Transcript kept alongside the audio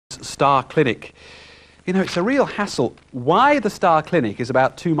Star Clinic. You know, it's a real hassle. Why the Star Clinic is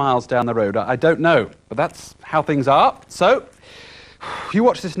about 2 miles down the road, I don't know, but that's how things are. So, you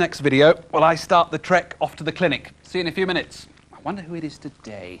watch this next video while I start the trek off to the clinic. See you in a few minutes. I wonder who it is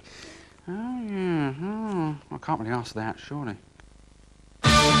today. Oh, yeah. Oh, I can't really answer that, surely.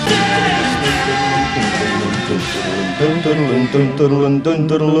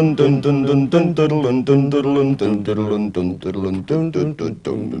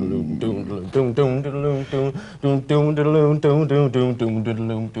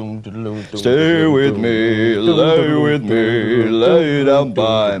 Stay with me, lay down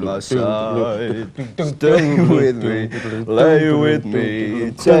by my side. Stay with me, lay with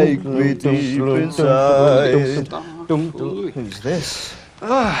me, take me deep inside. Who's this?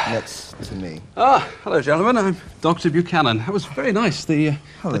 Next to me. Hello, gentlemen. I'm Dr. Buchanan. That was very nice. The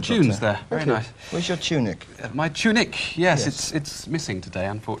tunes Doctor. there, very nice. Where's your tunic? My tunic, yes. It's missing today.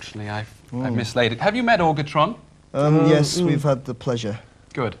 Unfortunately, I've mislaid it. Have you met Orgatron? Yes, we've had the pleasure.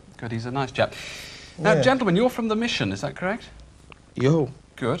 Good. He's a nice chap. Now, Yeah. gentlemen, you're from the mission. Is that correct? Yo.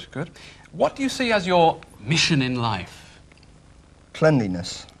 Good. What do you see as your mission in life?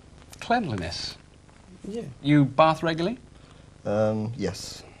 Cleanliness. Cleanliness. Yeah. You bath regularly?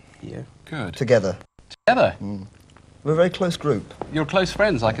 Yes. Yeah. Good. Together. Together? We're a very close group. You're close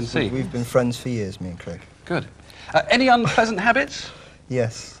friends, I can see. We've been friends for years, me and Craig. Good. Any unpleasant habits?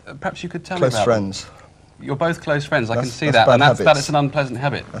 Yes. Perhaps you could tell me Close about friends. them. You're both close friends, I can That's- see that's that. bad And that habits. is an unpleasant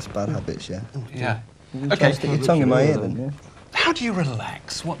habit. That's bad habits, yeah. Yeah. Can't Okay. stick your tongue in my ear then, yeah? How do you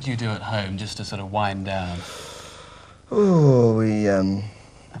relax? What do you do at home just to sort of wind down? Oh, we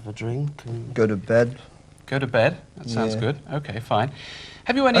Have a drink. And... go to bed. Go to bed? That sounds Yeah. good. Okay, fine.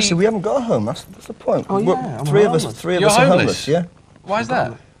 Have you any... Actually, we haven't got a home. That's the point. Oh, We're- yeah, I'm three of us homeless. are You're homeless. homeless? Yeah. Why is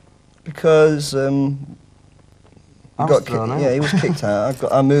that? Because I was thrown out. yeah, he was kicked out.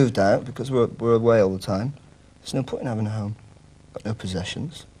 I moved out because we're away all the time. There's no point in having a home. Got no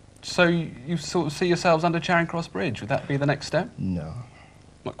possessions. So you sort of see yourselves under Charing Cross Bridge. Would that be the next step? No.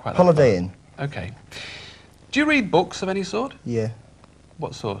 Not quite that Holiday Inn. far. Okay. Do you read books of any sort? Yeah.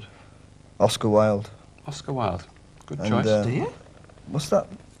 What sort? Oscar Wilde. Oscar Wilde. Good And, choice. Do you? What's that?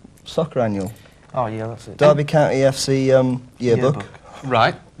 Soccer annual. Oh, yeah, that's it. Derby County FC yearbook.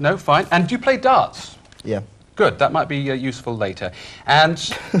 Right. No, fine. And do you play darts? Yeah. Good. That might be useful later. And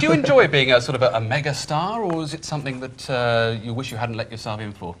do you enjoy being a sort of a mega star, or is it something that you wish you hadn't let yourself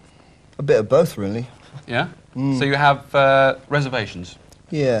in for? A bit of both, really. Yeah? So you have reservations?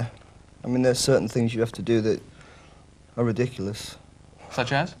 Yeah. I mean, there's certain things you have to do that are ridiculous.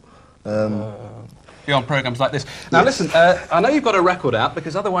 Such as? Um, Be on programmes like this. Now listen, I know you've got a record out,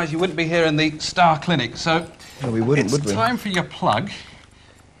 because otherwise you wouldn't be here in the Star Clinic, so... No, we wouldn't, would we? It's time for your plug.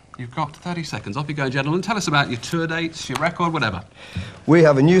 You've got 30 seconds. Off you go, gentlemen. Tell us about your tour dates, your record, whatever. We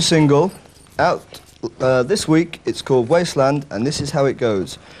have a new single out this week. It's called Wasteland, and this is how it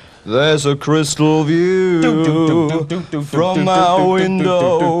goes. There's a crystal view from my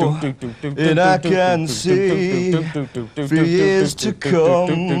window, and I can see for years to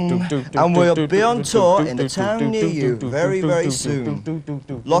come. And we'll be on tour in a town near you very, very soon.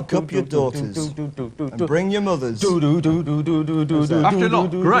 Lock up your daughters and bring your mothers. After a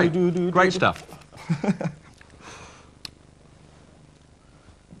lot. Great stuff.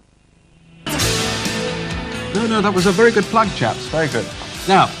 No, that was a very good plug, chaps. Very good.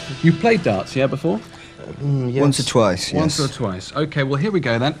 Now, you played darts, yeah, before? Yes. Once or twice, yes. Once or twice. OK, well, here we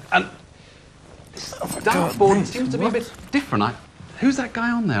go, then. And this dartboard seems to be a bit different. Who's that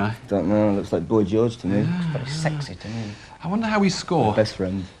guy on there? Don't know, looks like Boy George to me. Very sexy to me. I wonder how we score. Best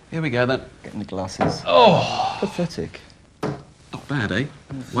friend. Here we go, then. Getting the glasses. Oh! Pathetic. Not bad, eh?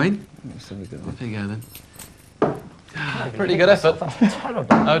 Wayne? Let's have a go. There you go, then. Pretty good effort. Terrible.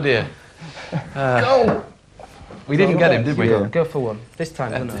 Oh, dear. Go! We didn't get him, did we? Yeah. Go for one. This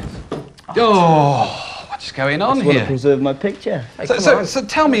time, don't it? Oh! What's going on I want to here? preserve my picture. Hey, come on. So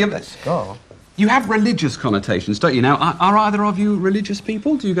tell me, Go. you have religious connotations, don't you? Now, are either of you religious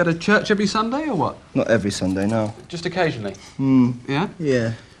people? Do you go to church every Sunday or what? Not every Sunday, no. Just occasionally? Hmm. Yeah?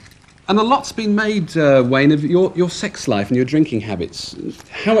 Yeah. And a lot's been made, Wayne, of your sex life and your drinking habits.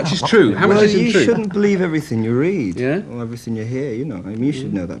 How much is true? How much Well, isn't you true? shouldn't believe everything you read. Yeah? Or everything you hear, you know. I mean, you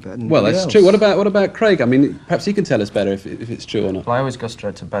should know that better than Well, anybody that's else. true. What about Craig? I mean, perhaps he can tell us better if it's true or not. Well, I always go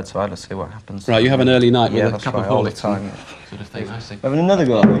straight to bed, so I just see what happens. Right, you have an early night Yeah, with a that's cup right, of all the Horlicks time. and sort of thing, I see. Having another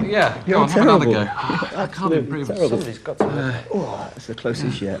go, are we? Yeah, You're go on, have another terrible. go. I can't improve it. Somebody's got to... Oh, that's the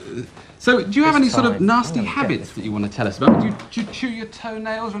closest yet. So, do you have any This sort of time. nasty Oh, habits yeah. that you want to tell us about? Do you chew your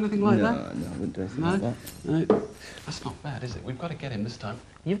toenails or anything like No, that? I wouldn't do anything No? like that. No? That's not bad, is it? We've got to get him this time.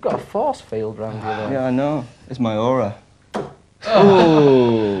 You've got a force field round you there. Yeah, I know. It's my aura.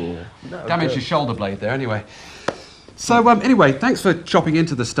 Oh. damaged your shoulder blade there, anyway. So, anyway, thanks for chopping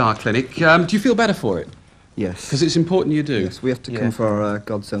into the Star Clinic. Do you feel better for it? Yes. Because it's important you do. Yes, we have to come for our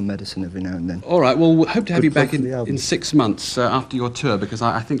God's own medicine every now and then. All right, well, we hope to have Good you back plug for the in album. 6 months after your tour, because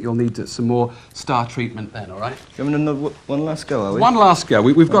I think you'll need some more Star treatment then, all right? Having another one last go, are we? One last go.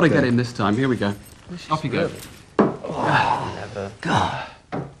 We've got to Okay. get in this time. Here we go. Off you go. Never.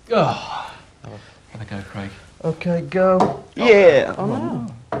 Oh. Have a go, Craig. Okay, go. Yeah. Oh no.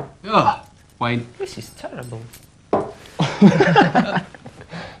 Oh, Wayne. This is terrible.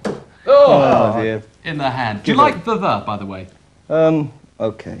 Oh, dear. in the hand. Do you Give like the, by the way?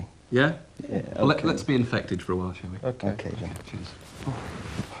 Okay. Yeah? Yeah, Well, okay. let's be infected for a while, shall we? Okay. Okay, then. Cheers.